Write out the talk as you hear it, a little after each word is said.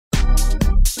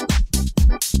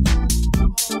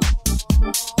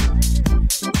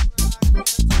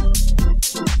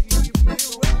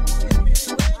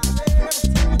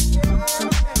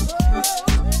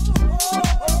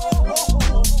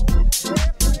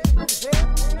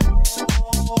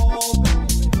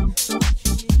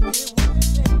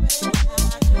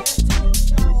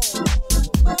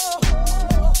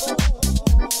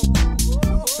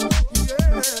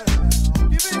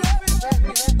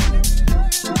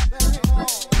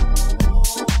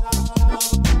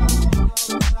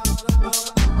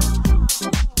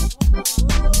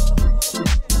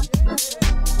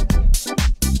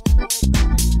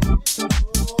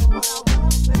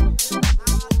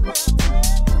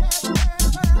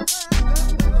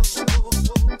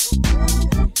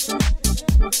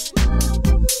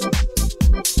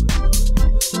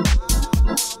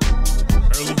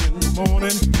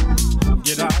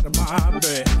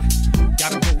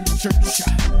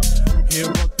Hear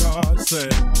what God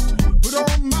said. Put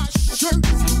on my shirt,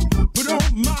 put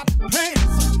on my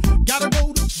pants. Gotta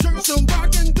go to church so I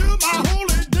can do my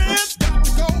holy dance. Got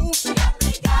to go.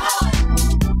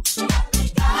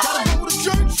 Gotta go to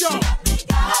church, y'all.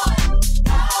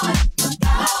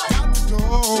 Got to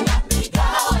go.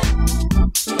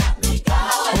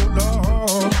 Oh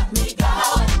Lord.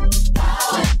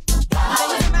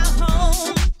 Thinking about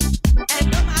home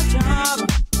and for my job.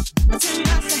 Too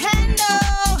much to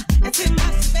handle and too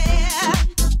much to bear.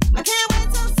 I can't wait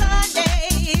till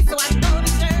Sunday so I can go to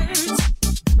church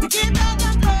to give God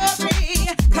the glory.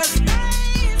 'Cause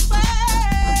praise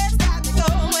words got me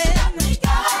going.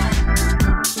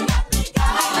 Give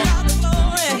God the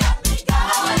glory.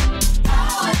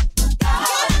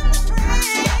 Give Him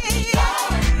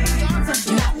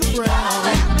the praise. Got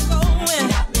me going.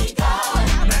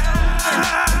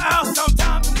 Now,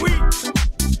 sometimes I'm weak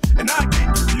and I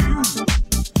get confused.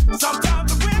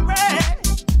 Sometimes I'm weary,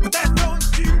 but that's no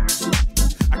excuse.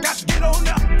 I got to get on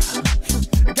up.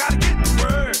 I gotta get the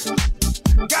word.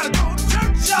 Gotta go to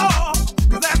church, y'all,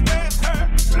 'cause that's where it's hurt.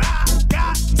 I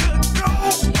got to go.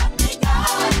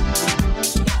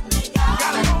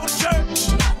 Gotta go to church.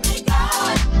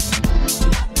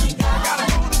 I gotta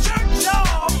go to church,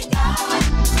 y'all.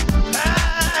 I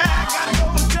gotta go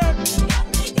to church.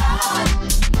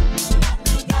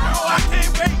 No, I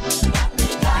can't wait,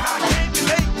 and I can't be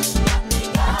late.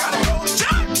 I gotta go to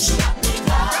church.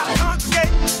 Gotta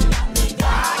congregate. I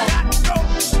got to go.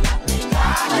 I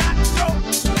got to go.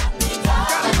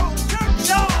 Gotta go to church,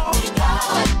 y'all.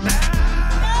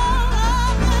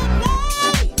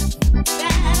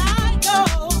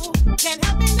 Can't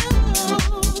help me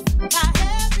lose my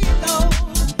heavy load.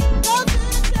 Go to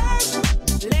the church,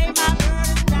 lay my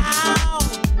burdens down.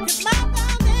 'Cause my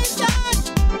foundation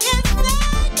is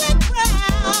sacred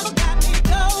ground. Got me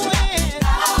going.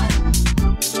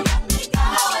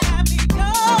 Got me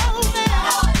going.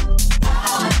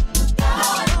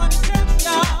 Going to church,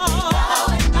 y'all.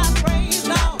 With my praise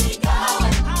on.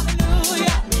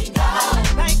 Hallelujah.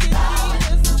 Thank you,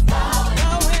 Jesus.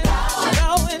 Going, going, going,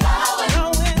 going,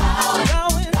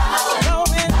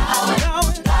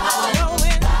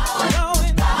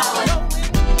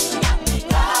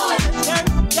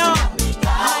 church, y'all. I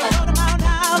might go to Mount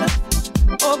Olive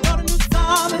or go to New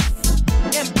Psalmist,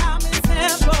 Empowerment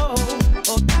Temple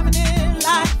or Covenant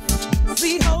Life,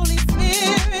 Sweet Holy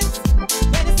Spirit,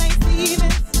 Greater St.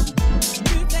 Stephen's,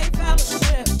 New Day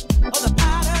Fellowship or the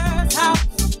Potter's House.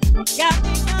 Got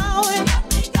me going.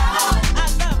 I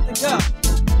love to go.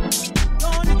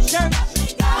 Going to church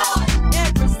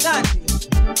every Sunday.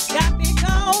 Got me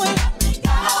going.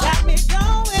 Got me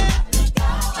going.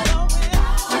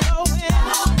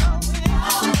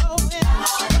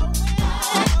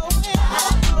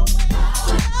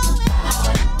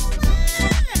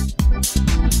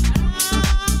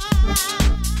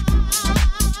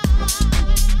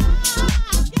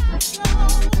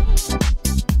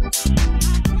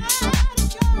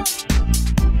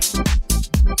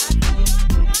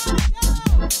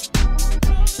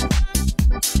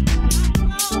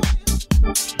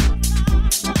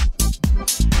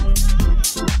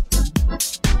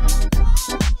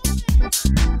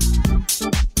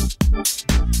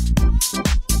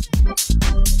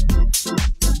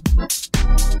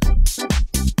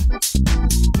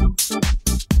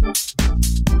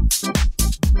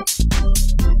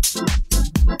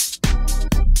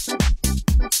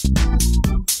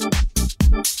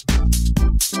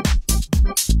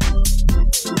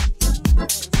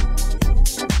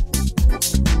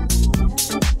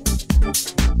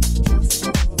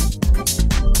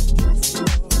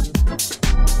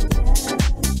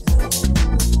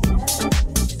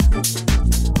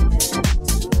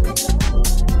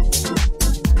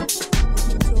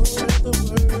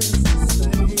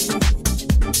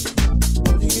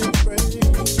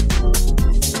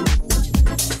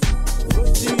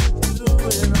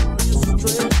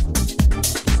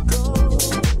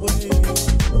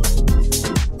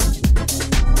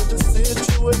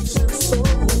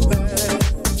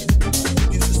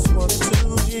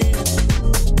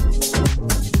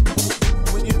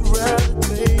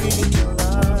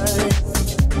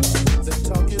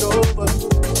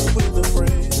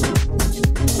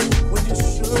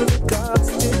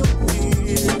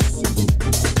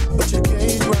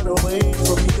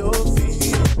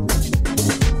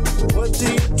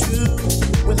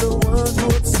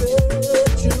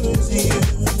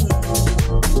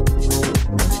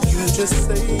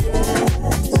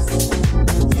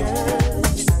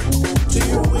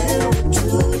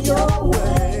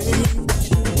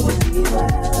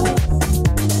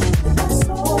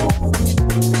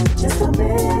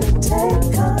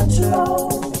 Control.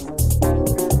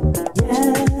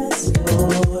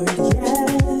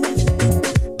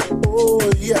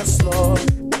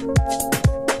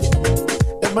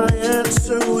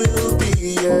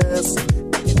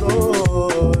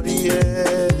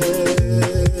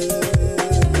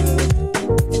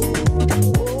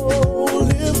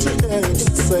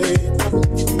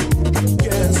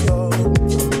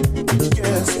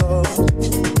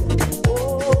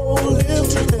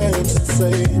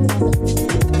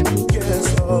 Yes,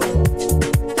 Lord.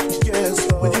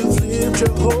 Yes, Lord. When you've lived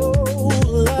your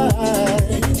whole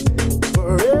life for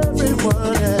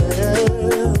everyone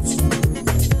else,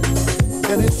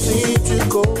 and it seems you're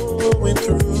going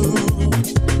through,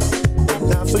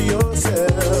 not for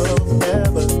yourself,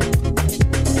 never.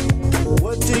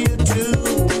 What do you do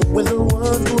when the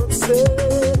one who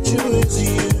upset you is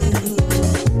you?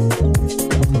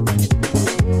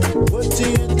 What do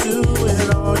you do when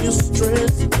all your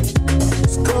strength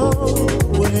is gone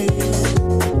away?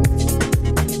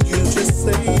 You just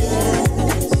say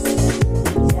yes,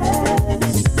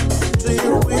 yes, to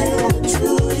your will and to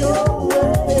your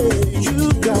way. You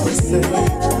gotta say,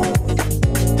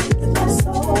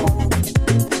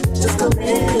 just come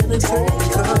in and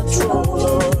take control,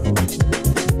 Lord.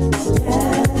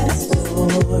 Yes,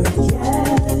 Lord,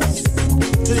 yes,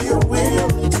 to your will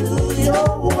and to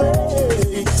your way.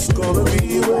 It's gonna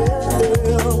be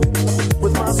well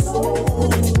with my soul.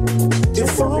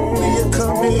 If only you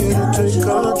come in and take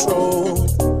control.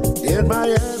 And my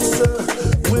answer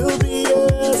will be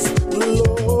yes,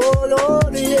 Lord, oh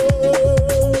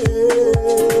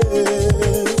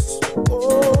yes.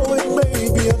 Oh, it may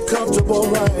be uncomfortable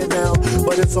right now,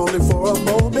 but it's only for a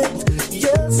moment.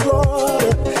 Yes,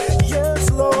 Lord, yes,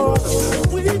 Lord.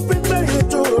 We've been made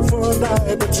through it for a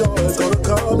night, but joy is gonna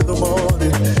come in the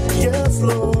morning. Yes,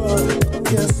 Lord,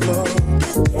 yes, Lord.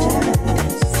 Yes,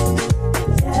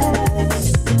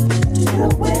 yes, to your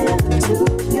will and to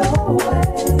your way.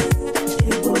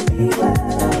 It will be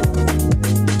well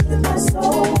with my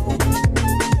soul.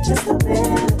 Just come in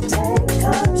and take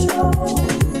control.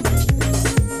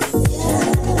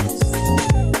 Yes,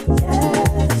 yes,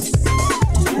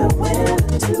 to your will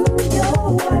and to your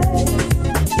way.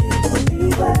 It will be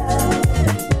well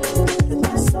with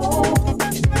my soul.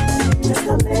 Just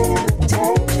come in and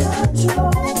take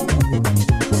control.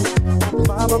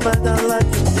 Mama might not like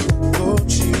it, go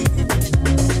cheat,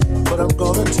 but I'm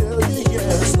gonna tell you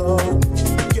yes, Lord,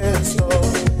 yes,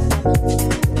 Lord,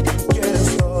 yes,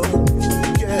 Lord,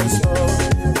 yes, Lord,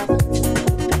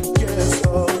 yes,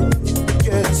 Lord,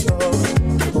 yes, Lord.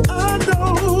 I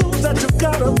know that you've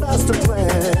got a master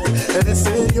plan, and it's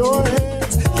in your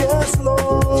hands. Yes,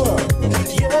 Lord,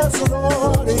 yes,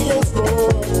 Lord, yes,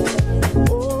 Lord.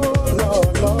 Oh,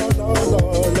 Lord, Lord, Lord,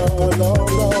 Lord, Lord,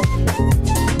 Lord, Lord.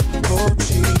 Oh,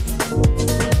 gee.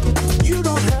 You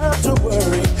don't have to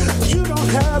worry, you don't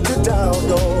have to doubt,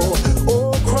 no.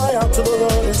 Oh, cry out to the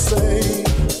Lord and say,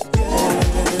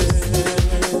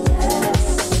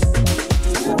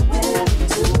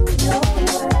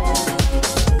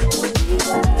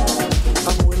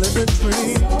 I'm willing to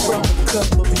drink from a cup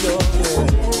of your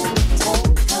hand.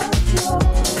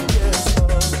 Yes,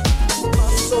 Lord. My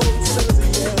soul says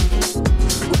yes.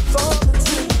 With all that's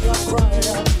in me, I cry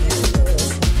out to you, yes.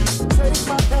 Take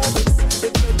my habits and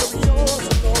make them yours,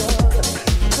 Lord.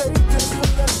 Take this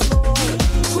flesh, Lord.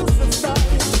 Crucify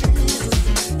me, Jesus.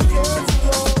 Yes,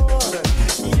 Lord.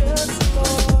 Yes,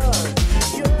 Lord.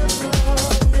 Yes, Lord.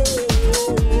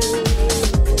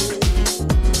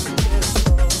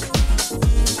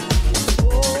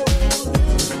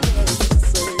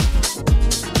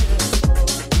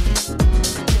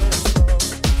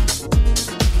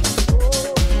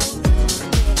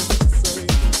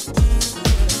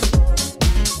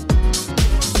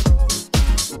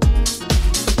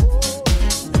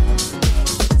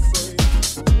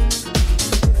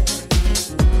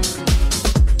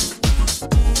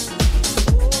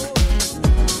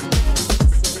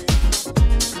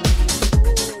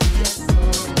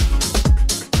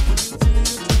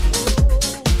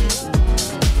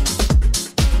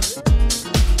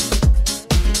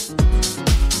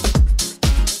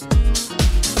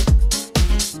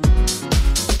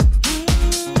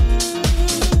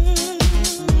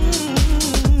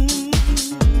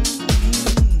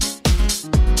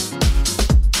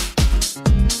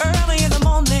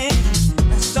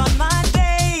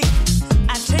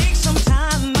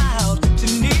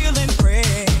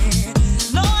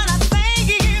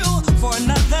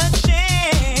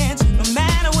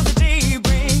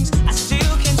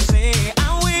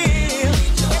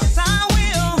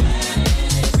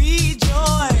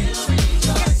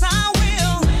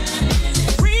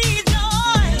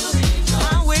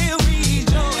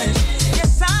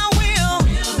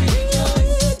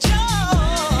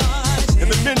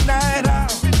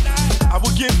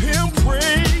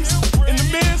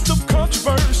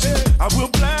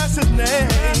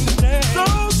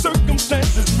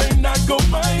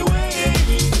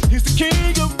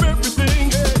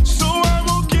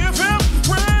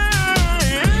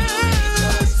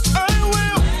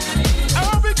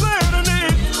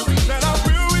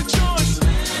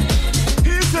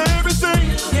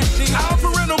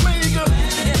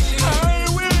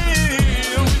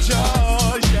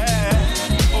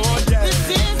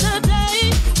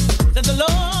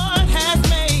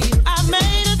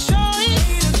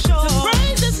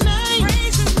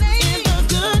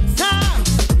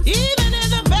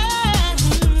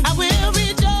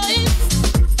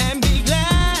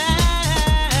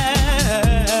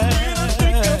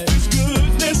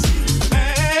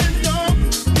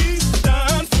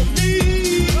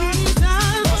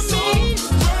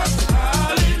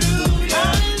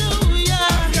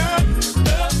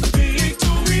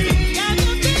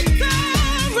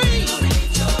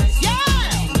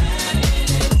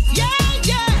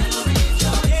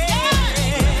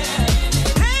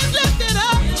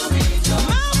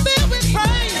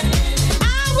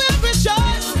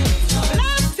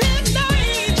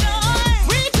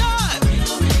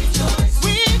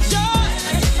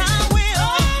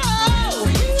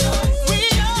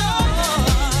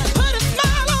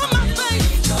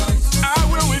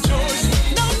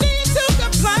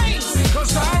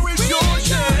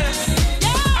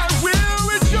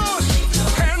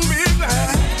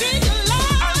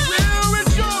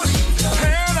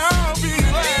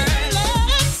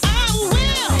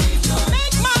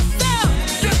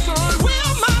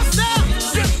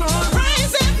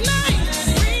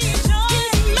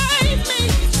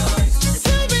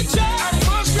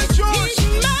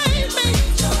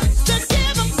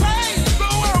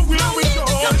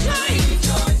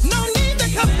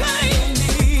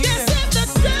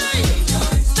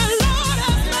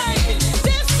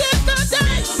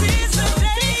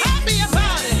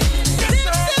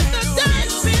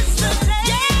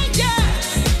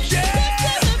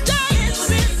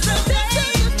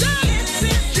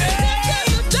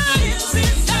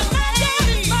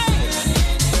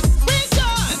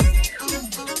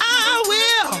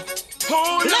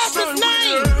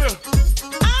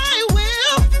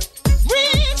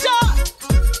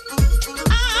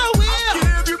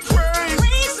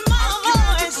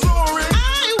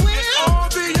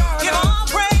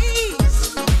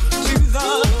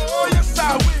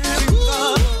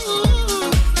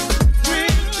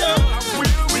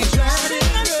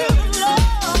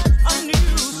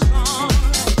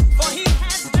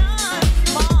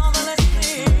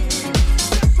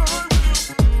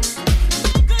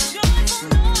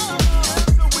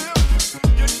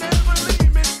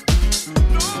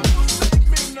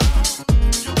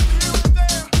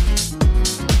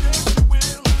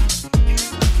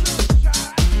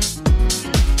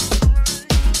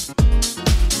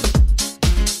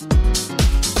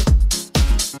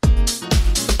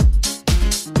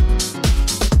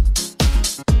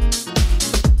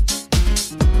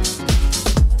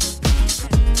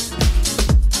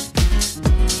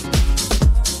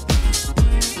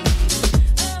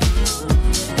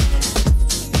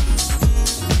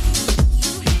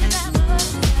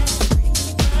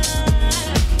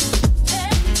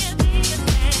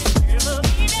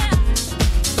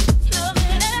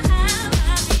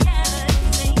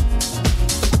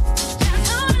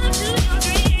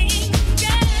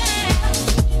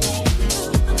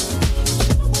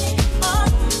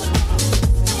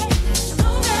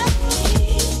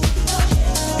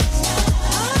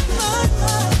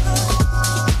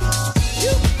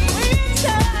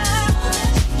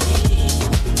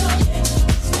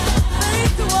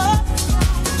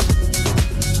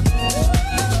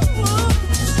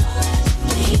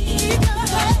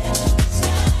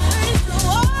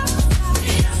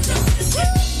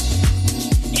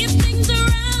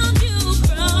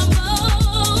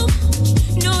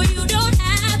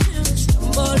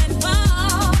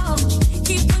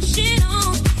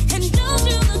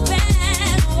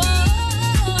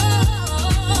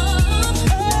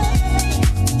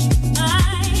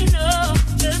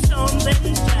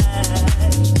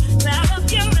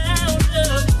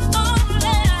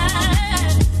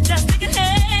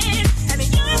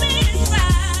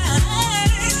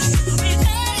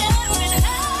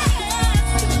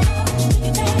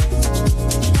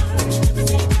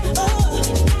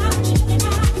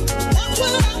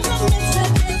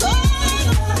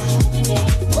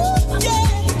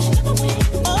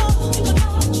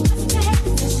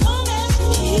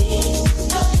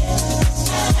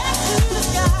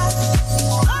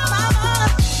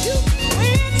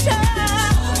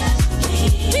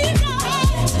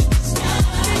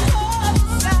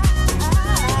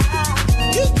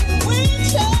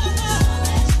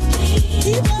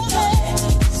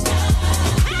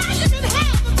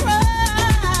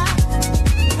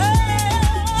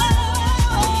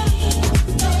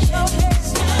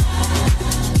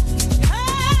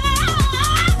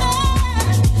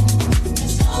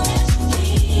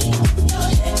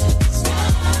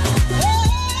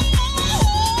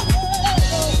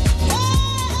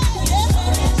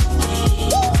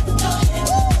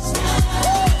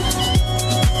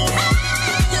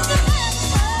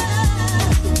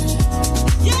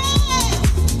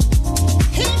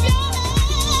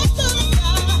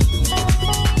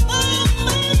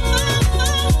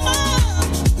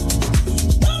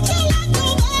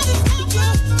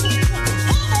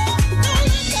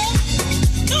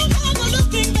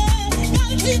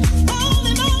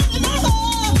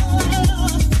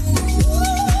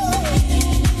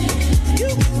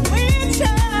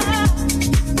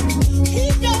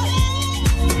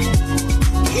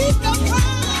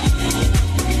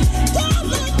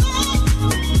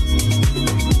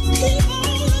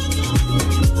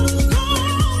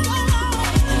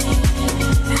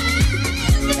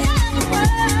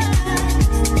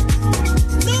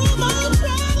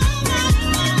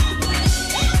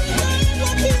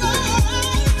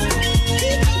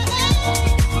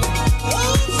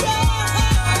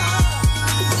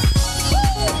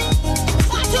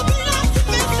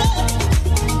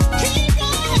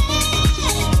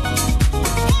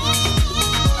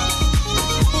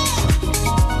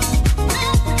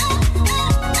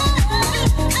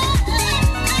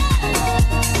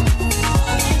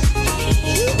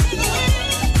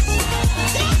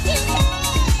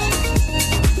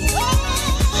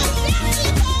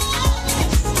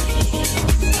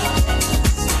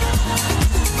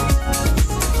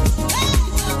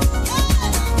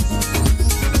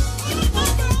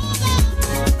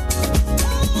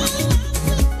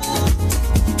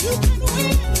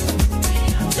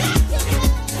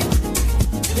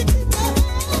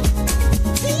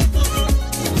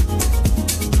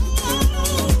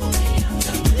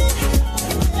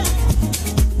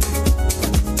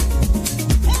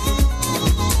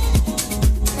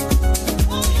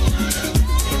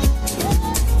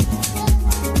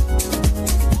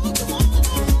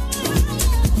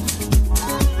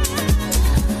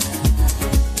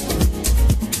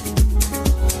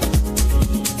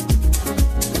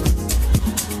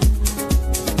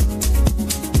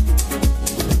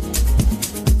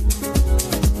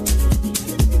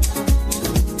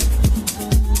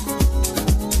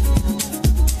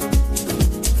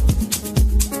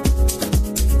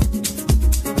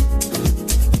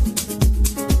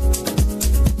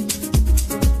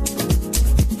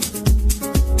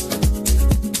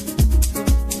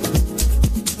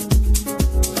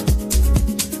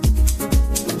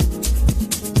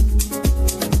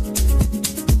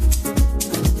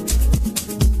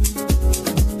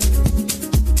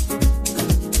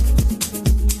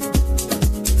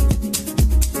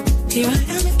 Here I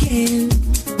am again,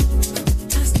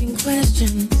 asking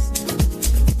questions,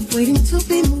 waiting to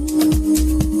be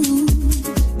moved.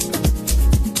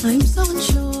 I'm so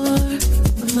unsure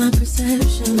of my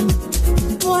perception.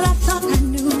 What I thought I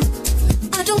knew,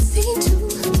 I don't seem to.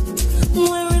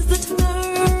 Where is the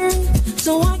turn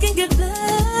so I can get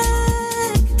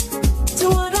back to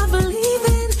what I believe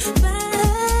in?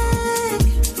 Back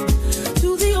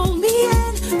to the old me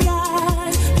and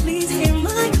God. Please hear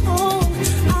my call.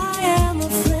 I am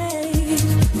afraid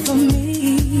for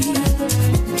me.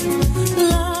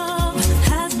 Love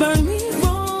has burned me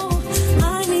raw.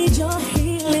 I need your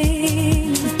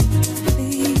healing.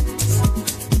 Please,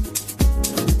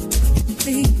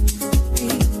 please,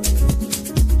 please.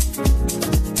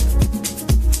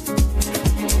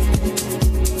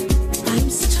 I'm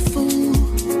such a fool.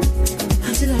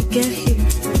 How did I get here?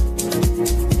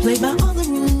 Play by all the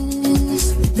rules,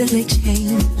 then they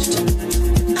changed.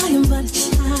 I am but a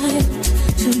child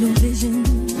to no vision,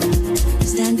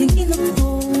 standing in the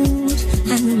cold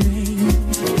and the rain.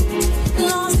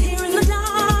 Lost here in the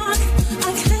dark,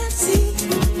 I can't see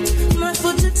my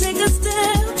foot to take a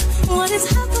step. What is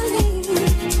happening?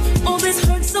 Oh, this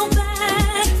hurts so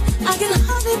bad, I can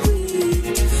hardly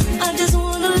breathe. I just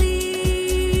wanna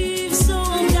leave, so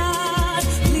God,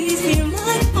 please hear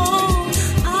my call.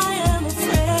 I am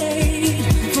afraid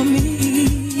for me.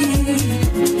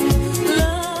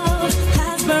 Love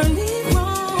has burned me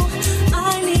raw.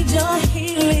 I need your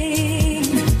healing.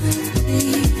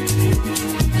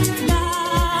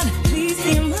 God, please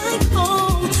hear my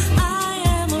call. I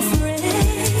am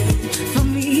afraid for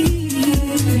me.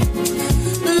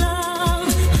 Love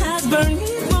has burned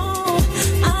me raw.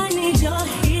 I need your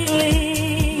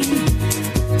healing.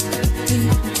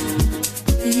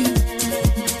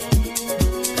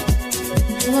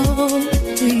 Oh,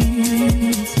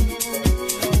 please.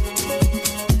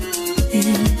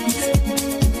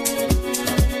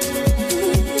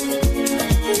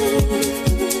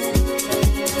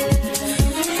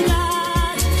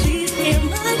 God, please hear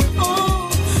my call.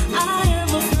 I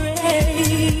am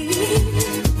afraid.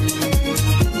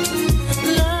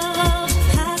 Love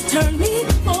has turned me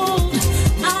cold.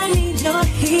 I need your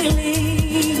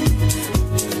healing.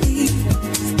 Please.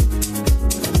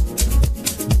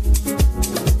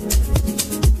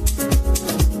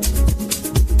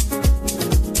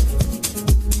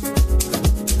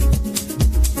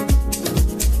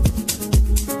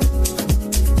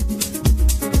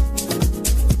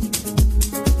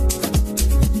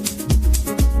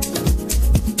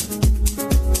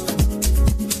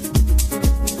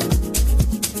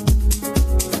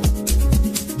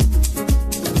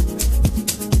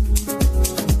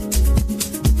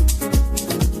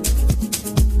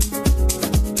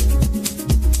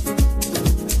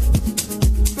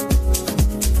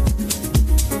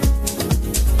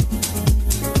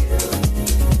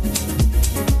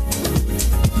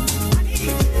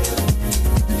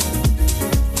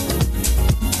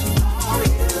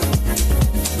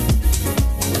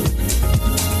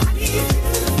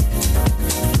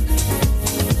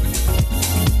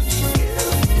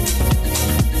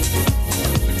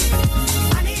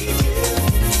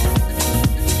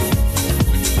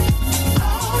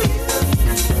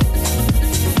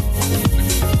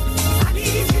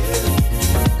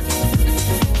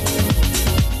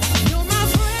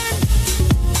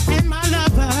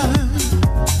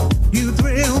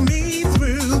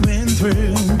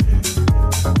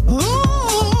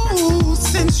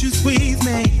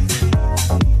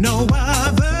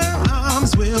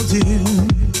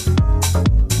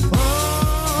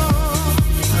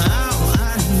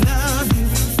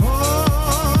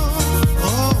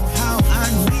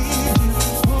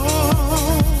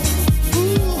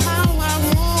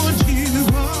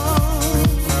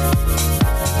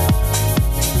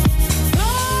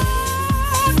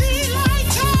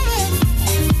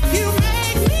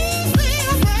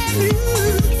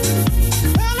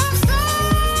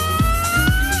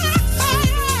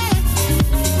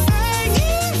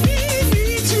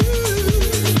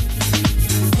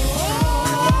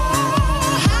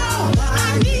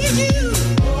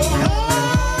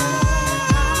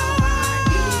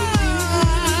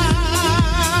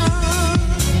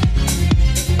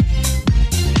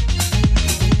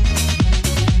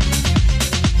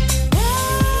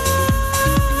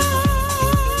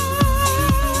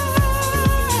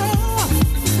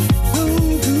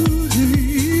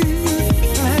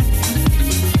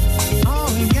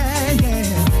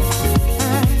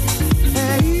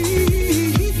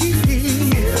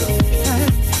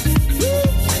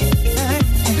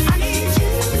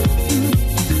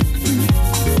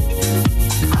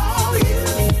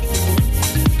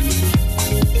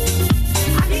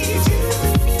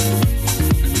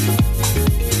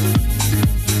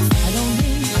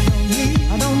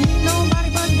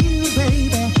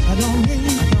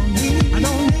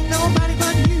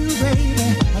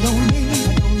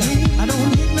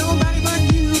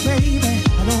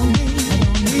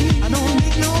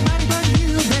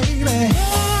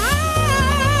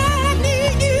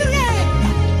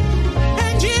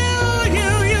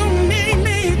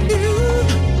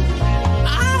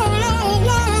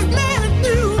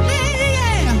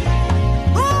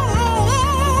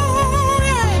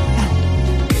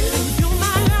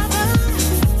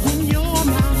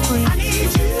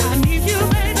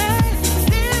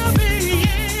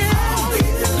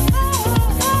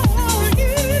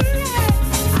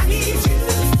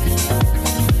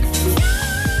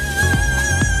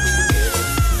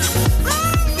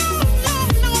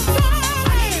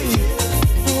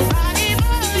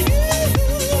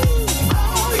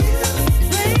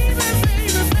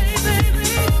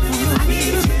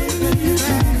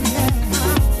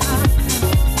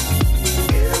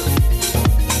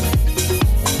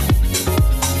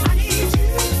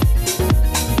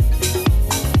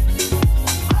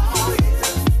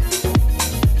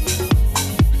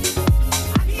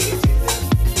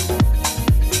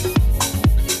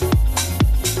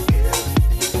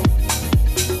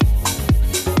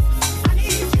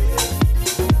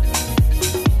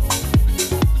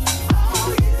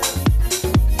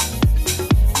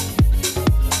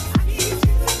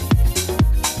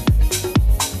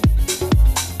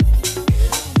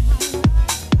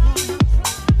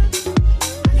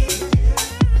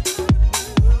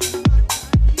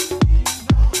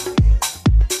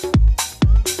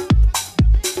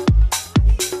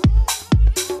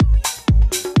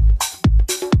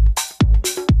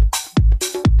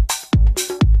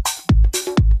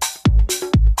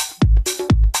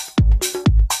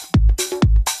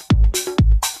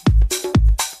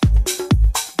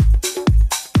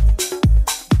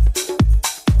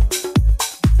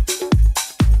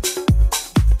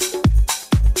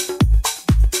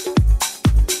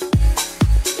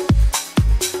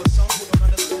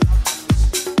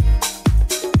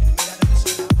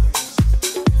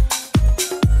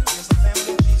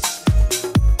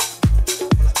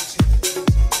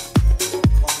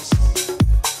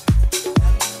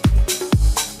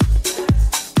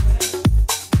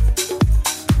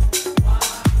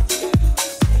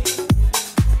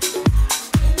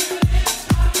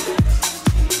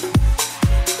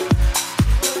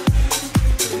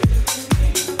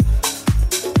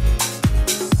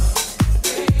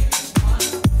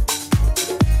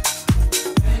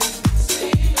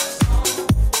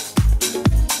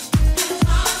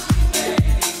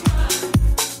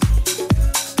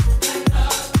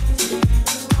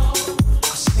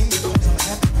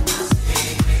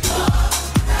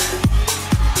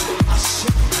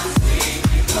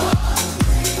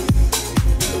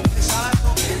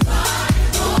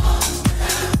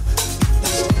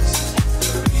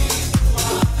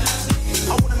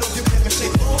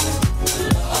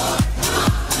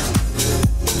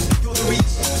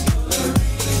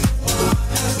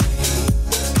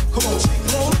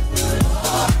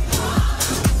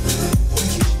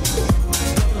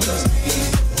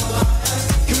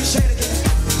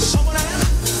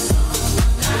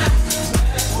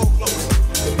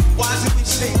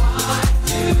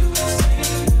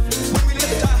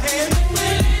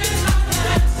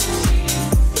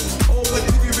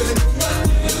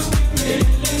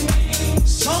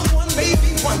 Someone may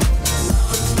be wondering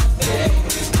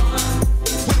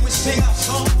when we sing our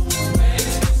song.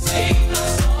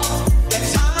 At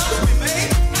times we may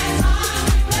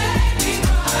be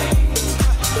right,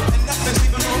 and nothing's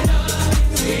even wrong.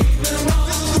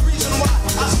 This is the reason why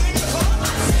I sing because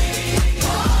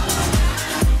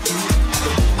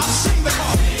I sing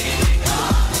because.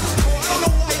 Oh, I don't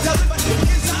know why he does it, but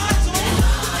his eyes on.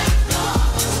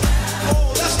 Oh,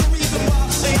 that's the reason why I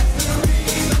sing.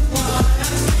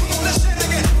 Come on, let's say it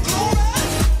again. Glory.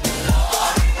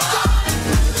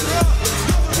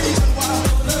 You're the reason why.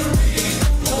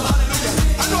 Oh, hallelujah.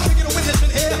 I know I can get a witness in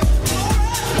here. Glory.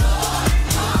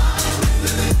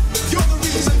 You're the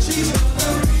reason, Jesus.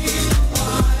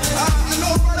 I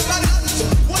know right about it. I just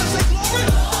want to say glory.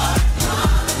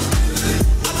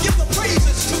 I give the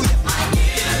praises to you.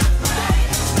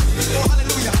 Oh,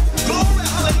 hallelujah. Glory,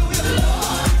 hallelujah.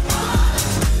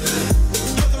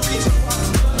 You're the reason why.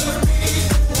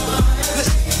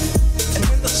 Listen, and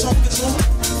when the song is over,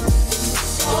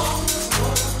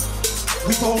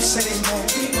 we've all said amen.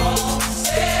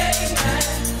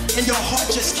 And your heart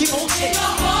just keep on singing.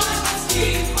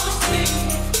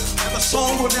 And the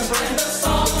song will never end.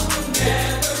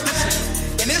 Listen,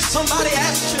 and if somebody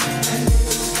asks you,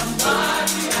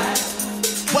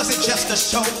 was it just a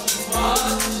show?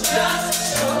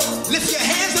 Lift your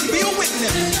hands and be a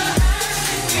witness.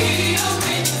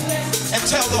 And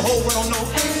tell the whole world no.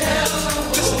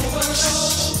 Listen,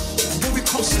 when we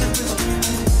cross the river,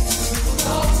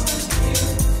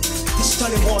 the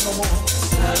study war no more.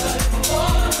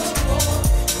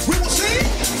 We will sing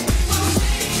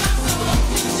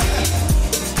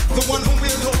the one whom we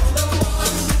adore.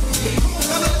 Come on,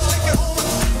 now let's take it home.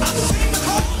 I sing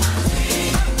because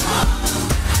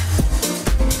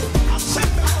I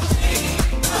sing because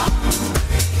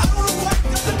I don't know what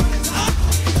does it, but it's up.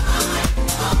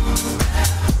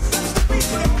 That's the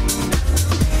reason.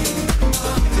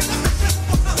 If you let me say one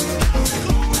more time, I say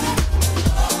glory.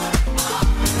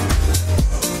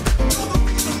 You're the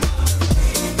reason why.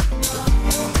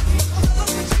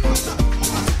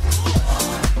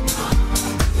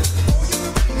 Oh,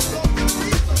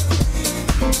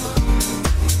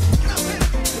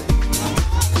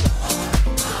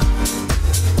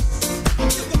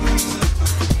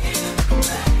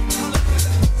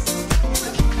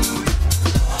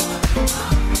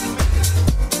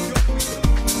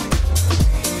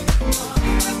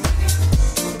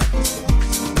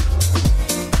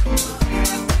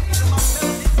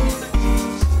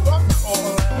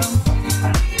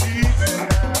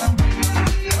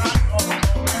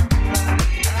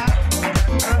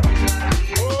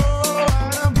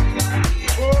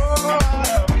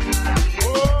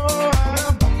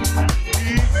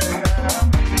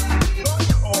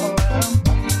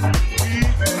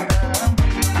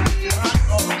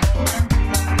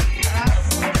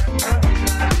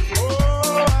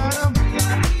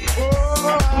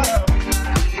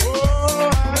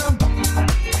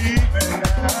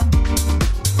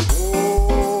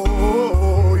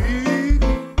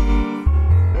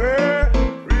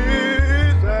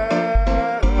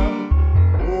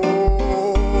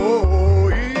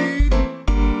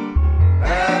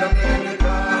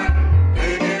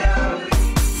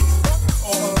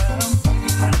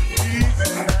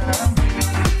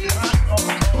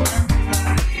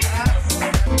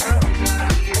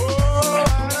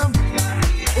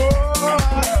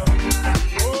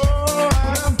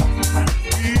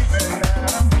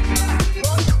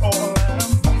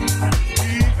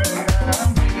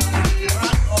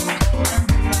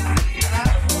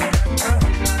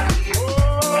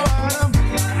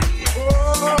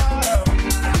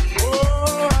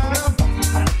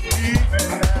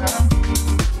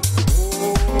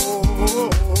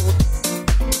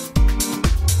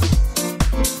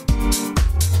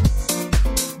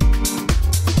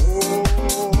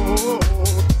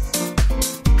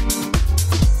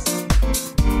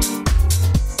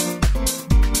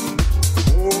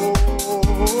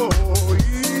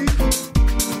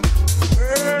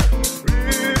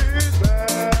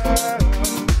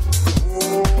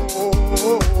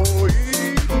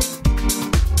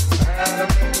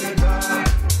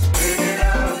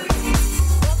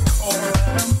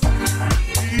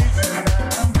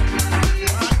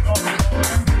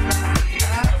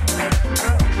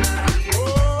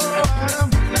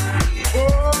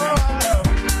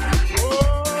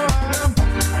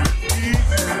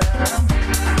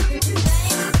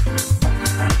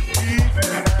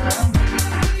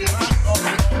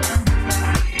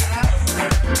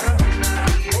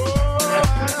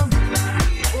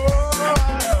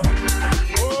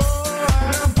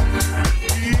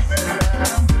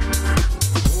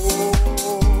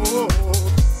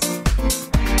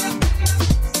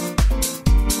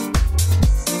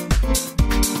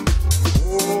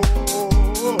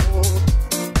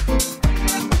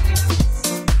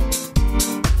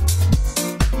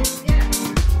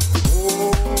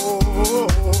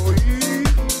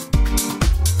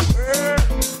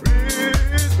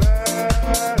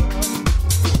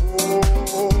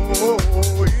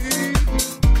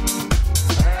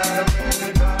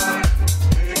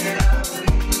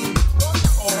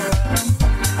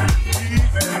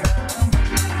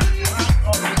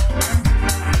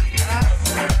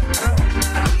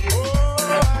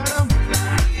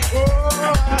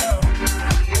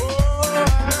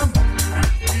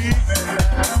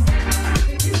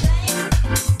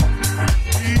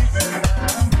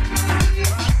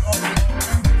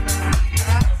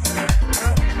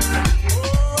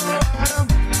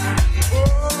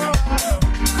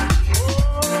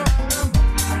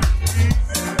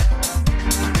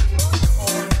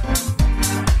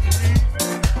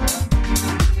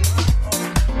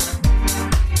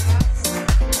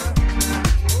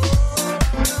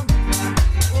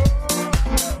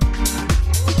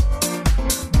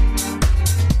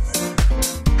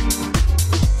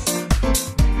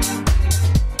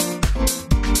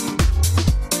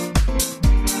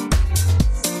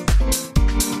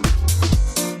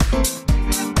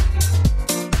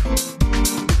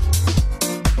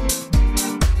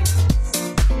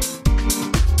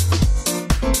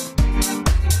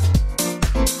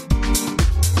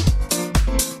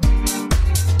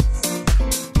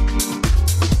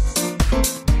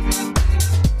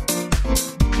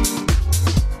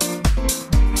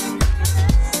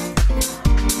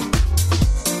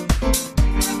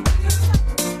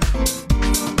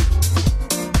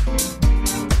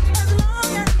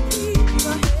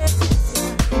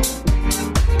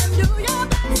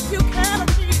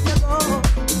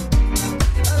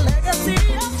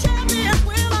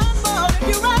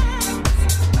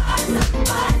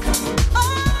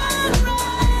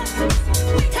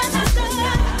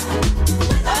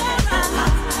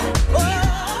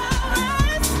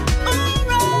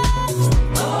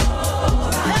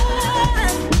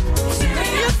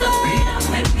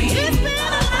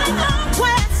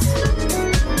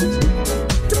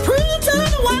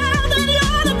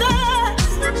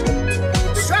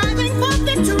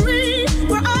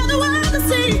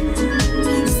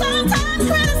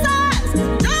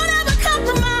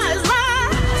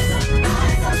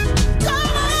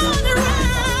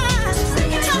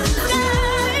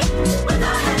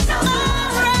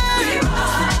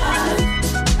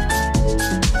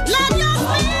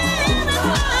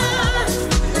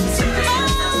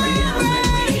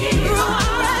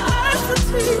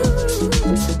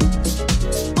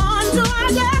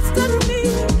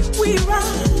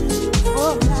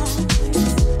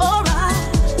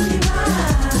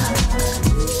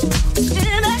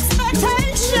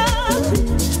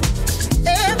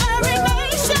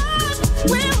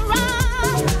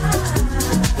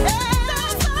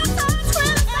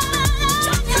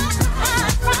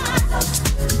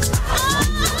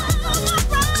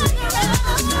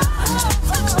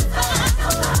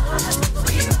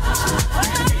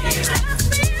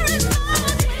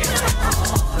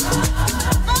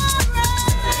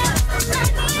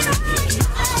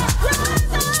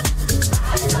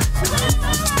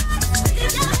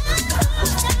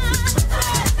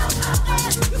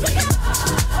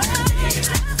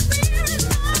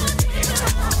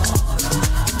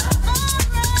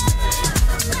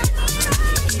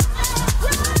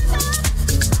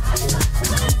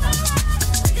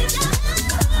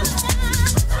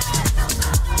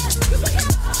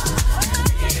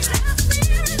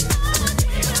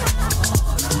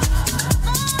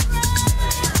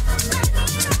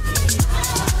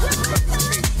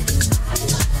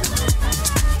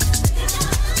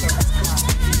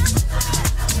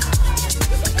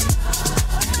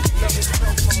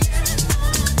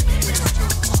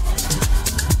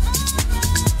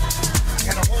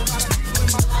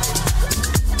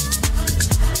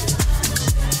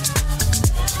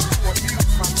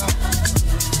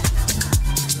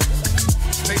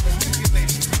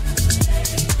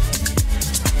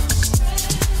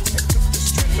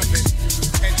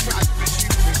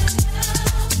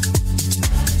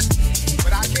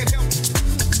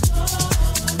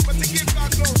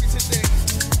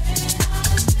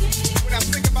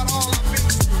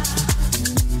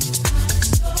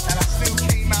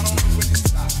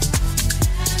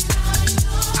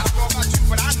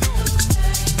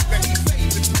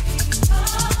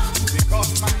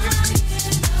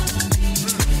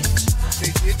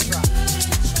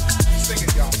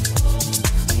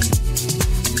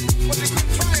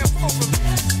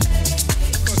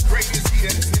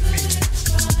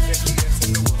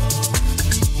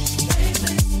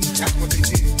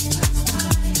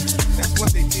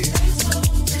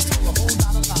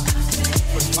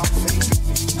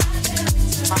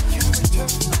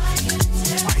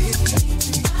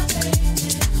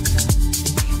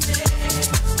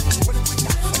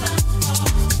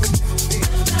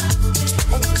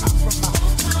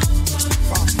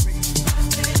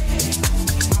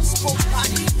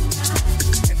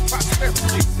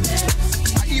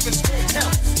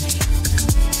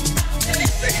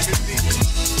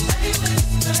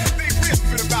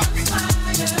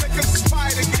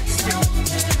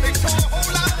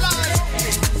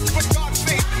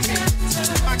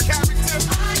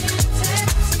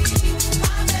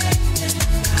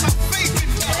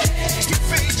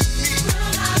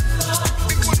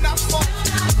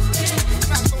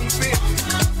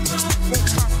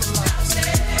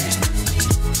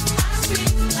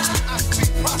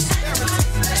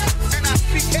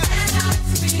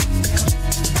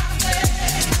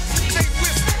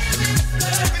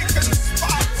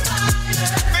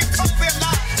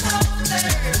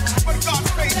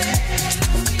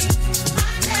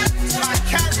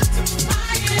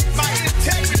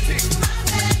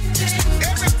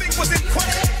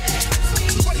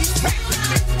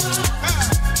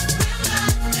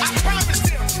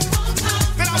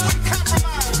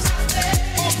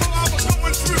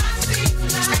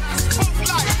 Spoke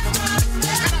life.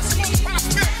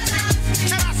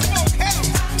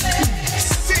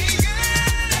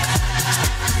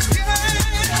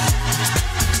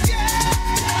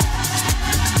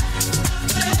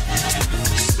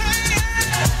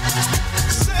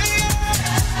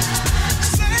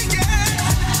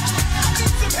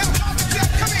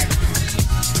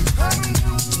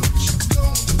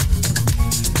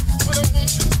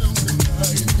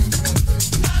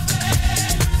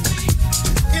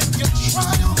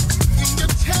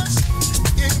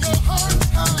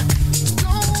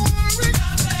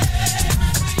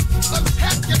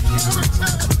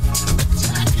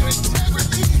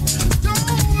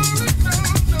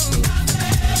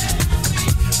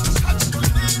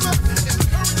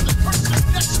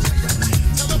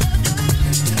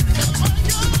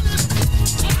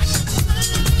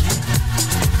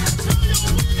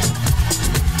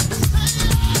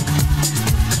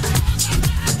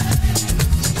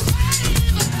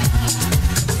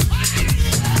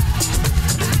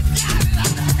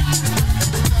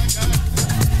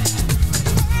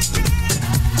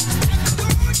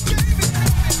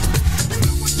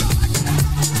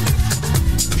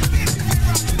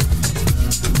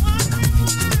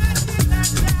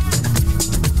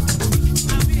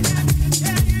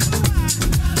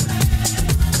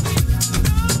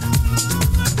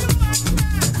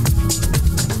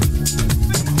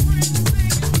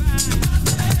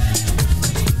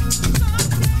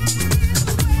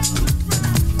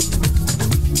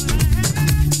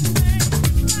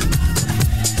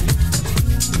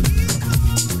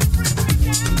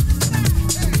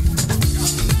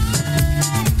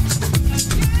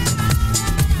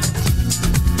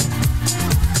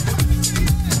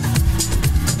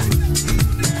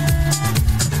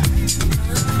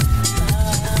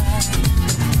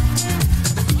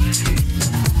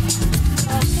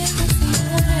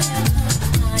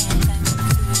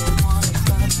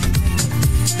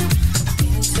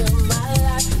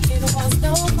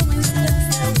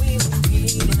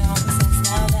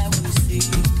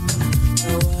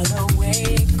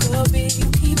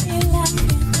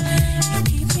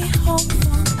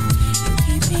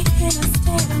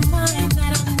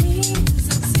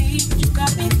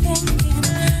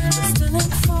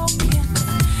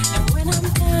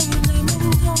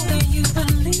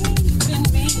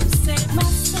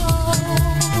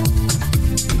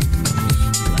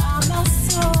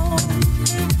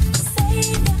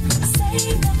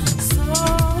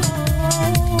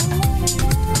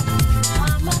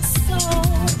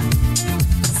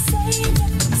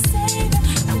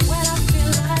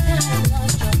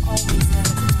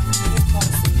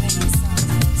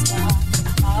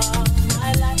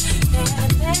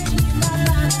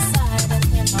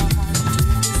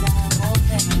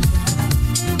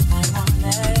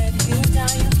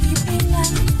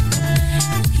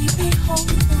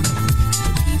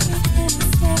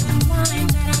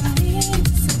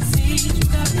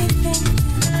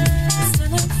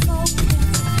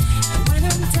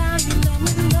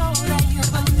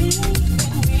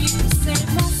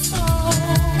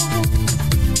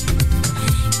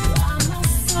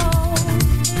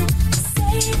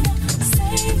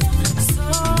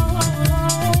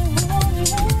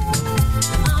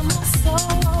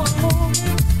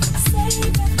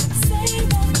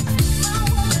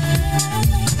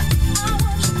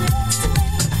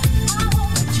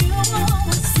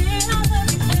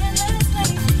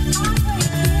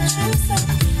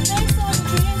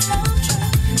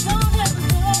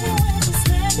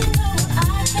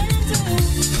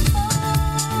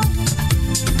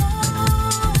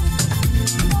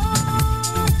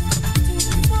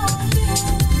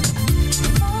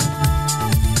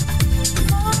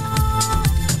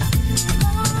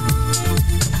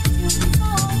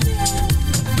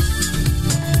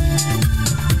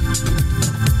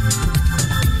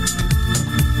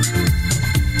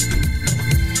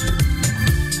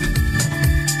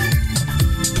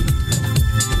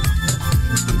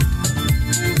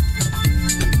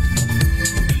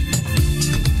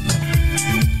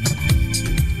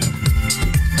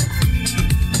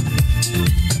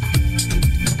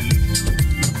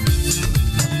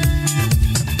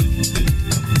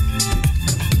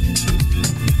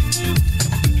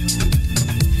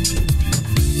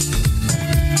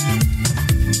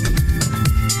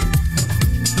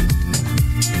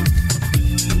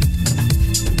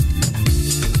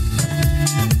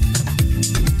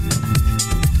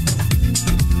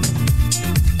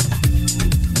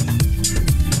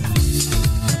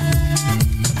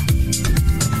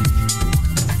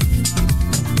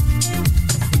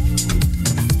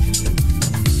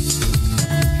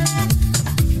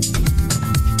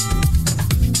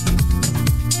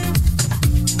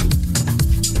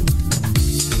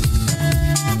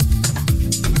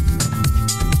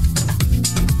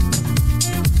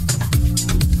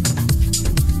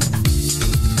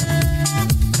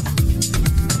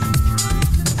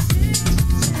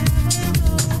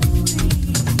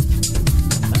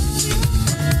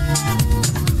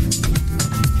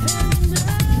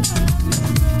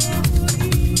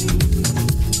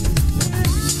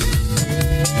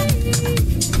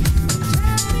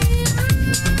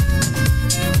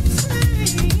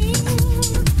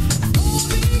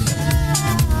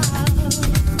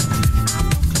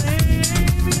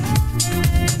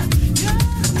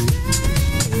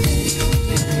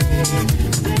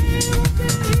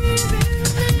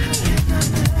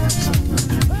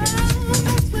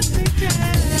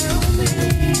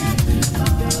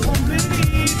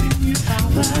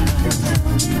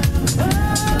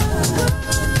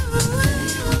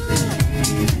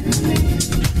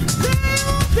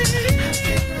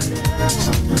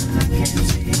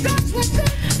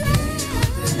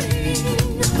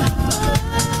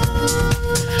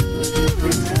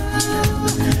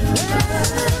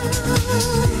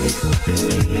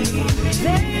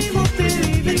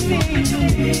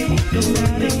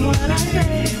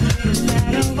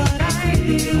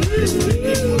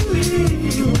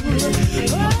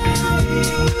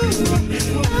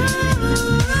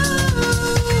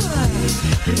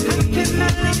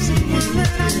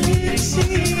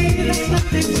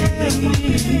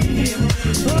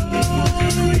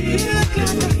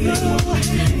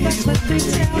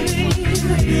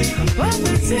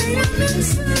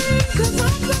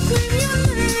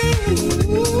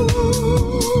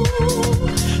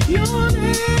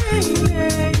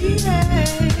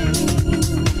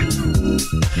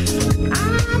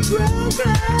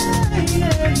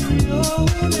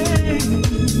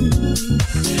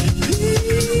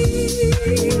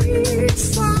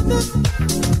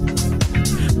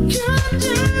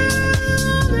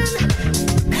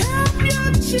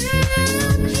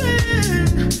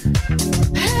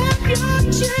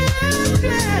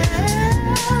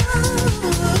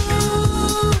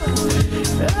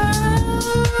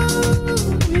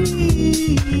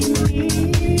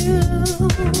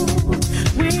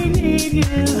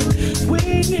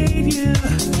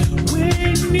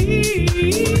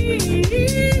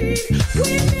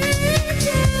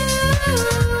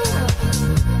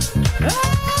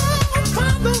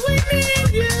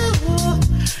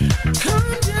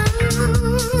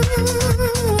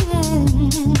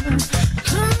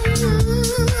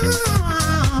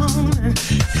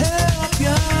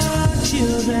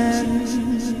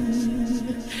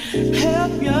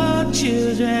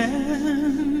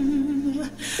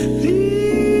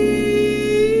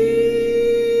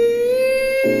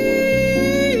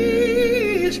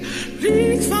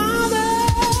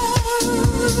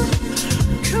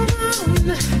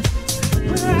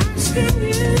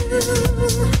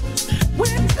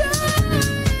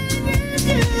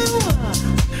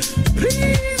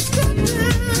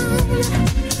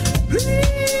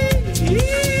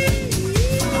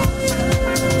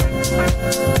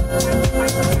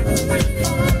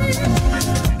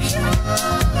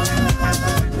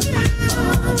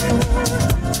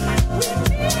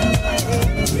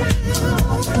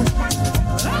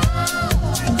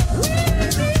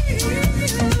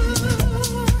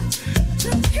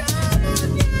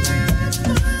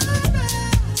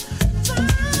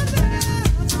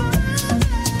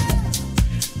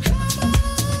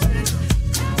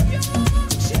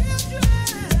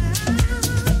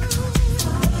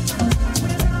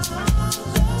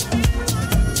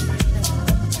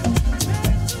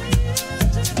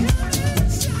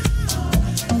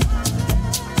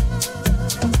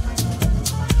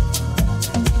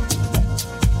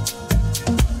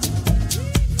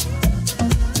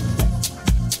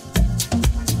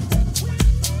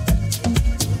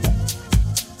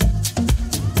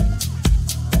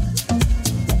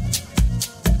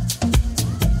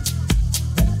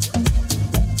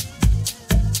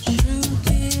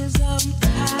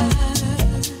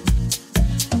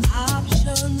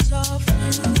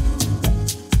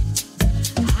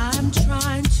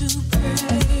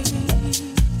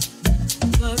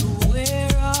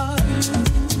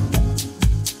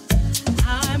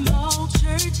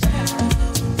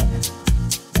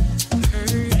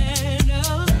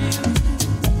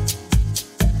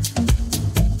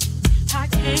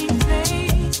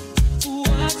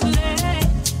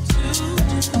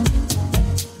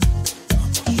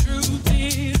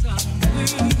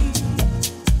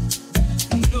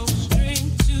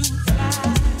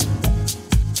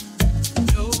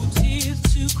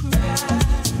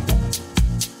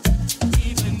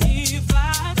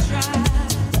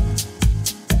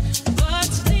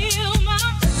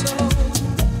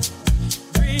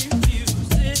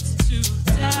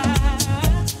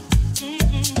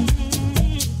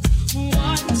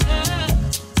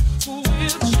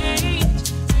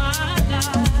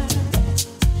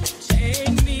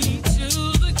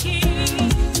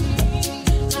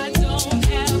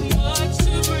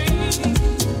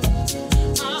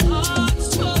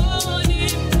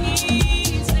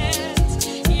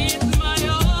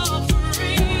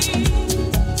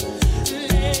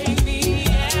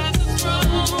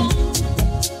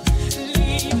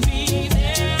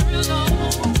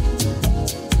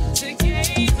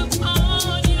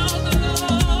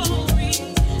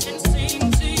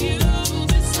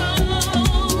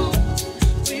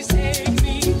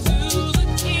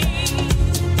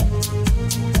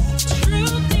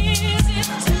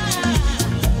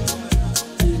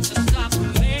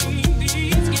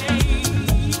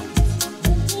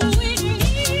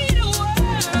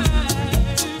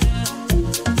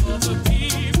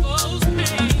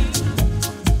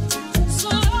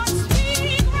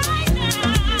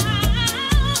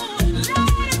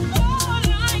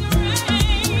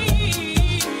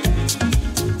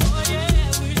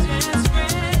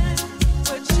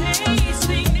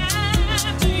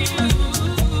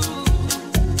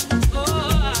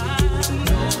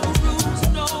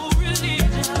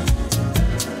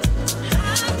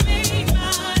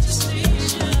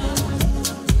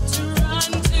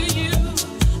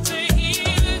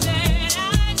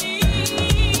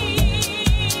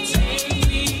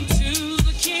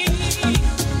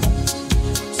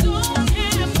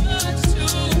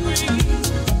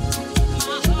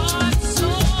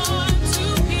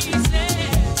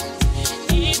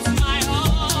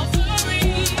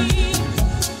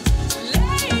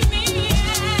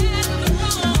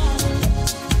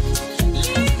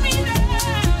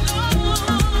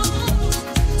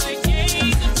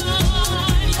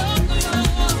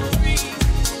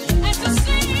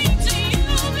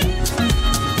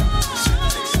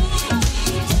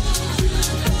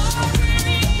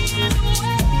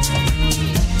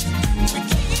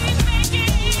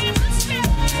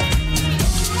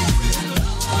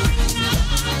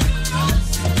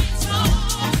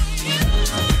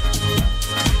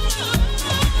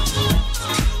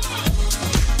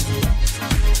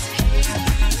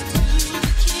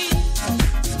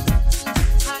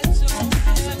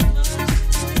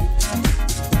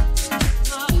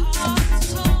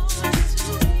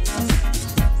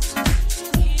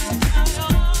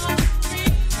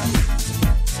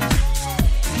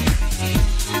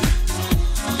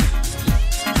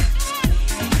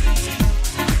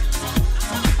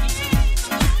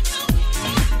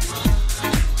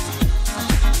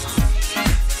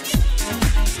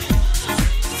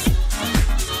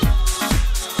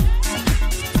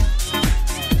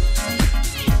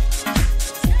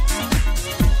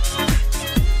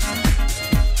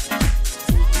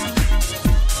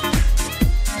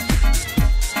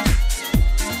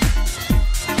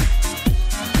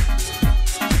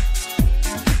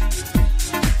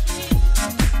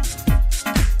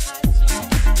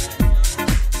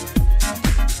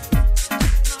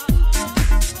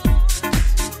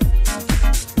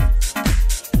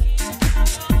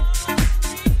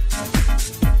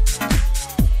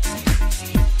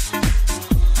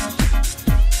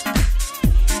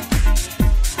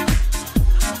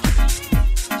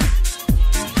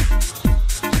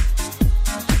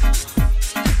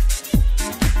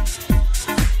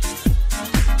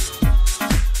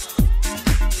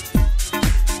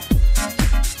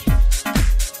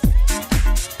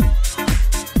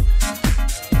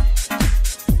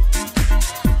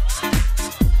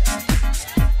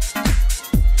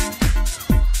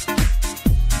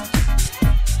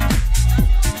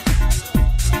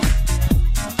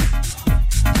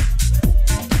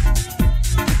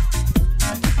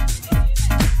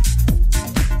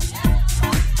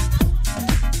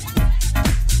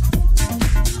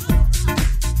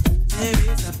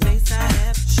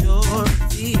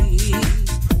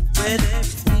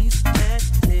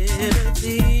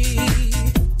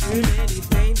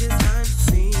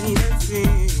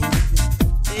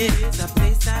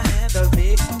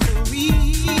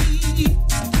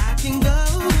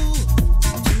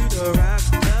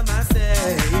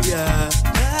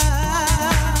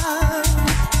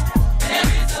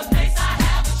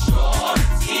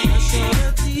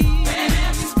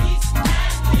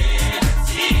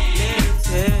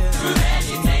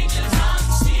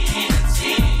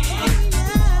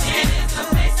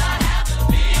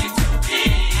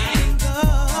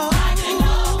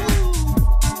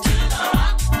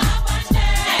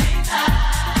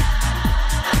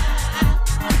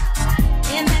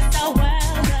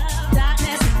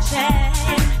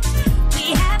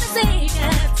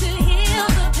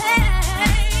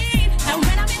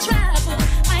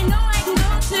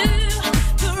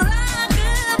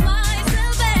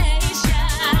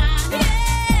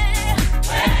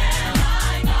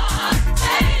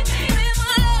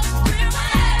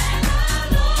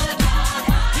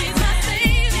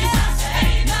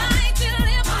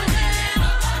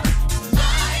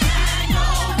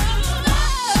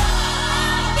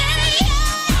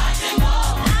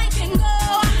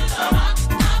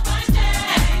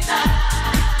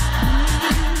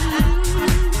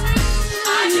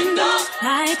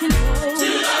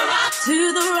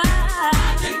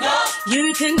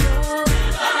 You can go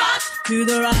to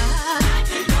the rock.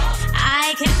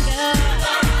 I can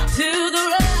go to the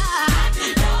rock.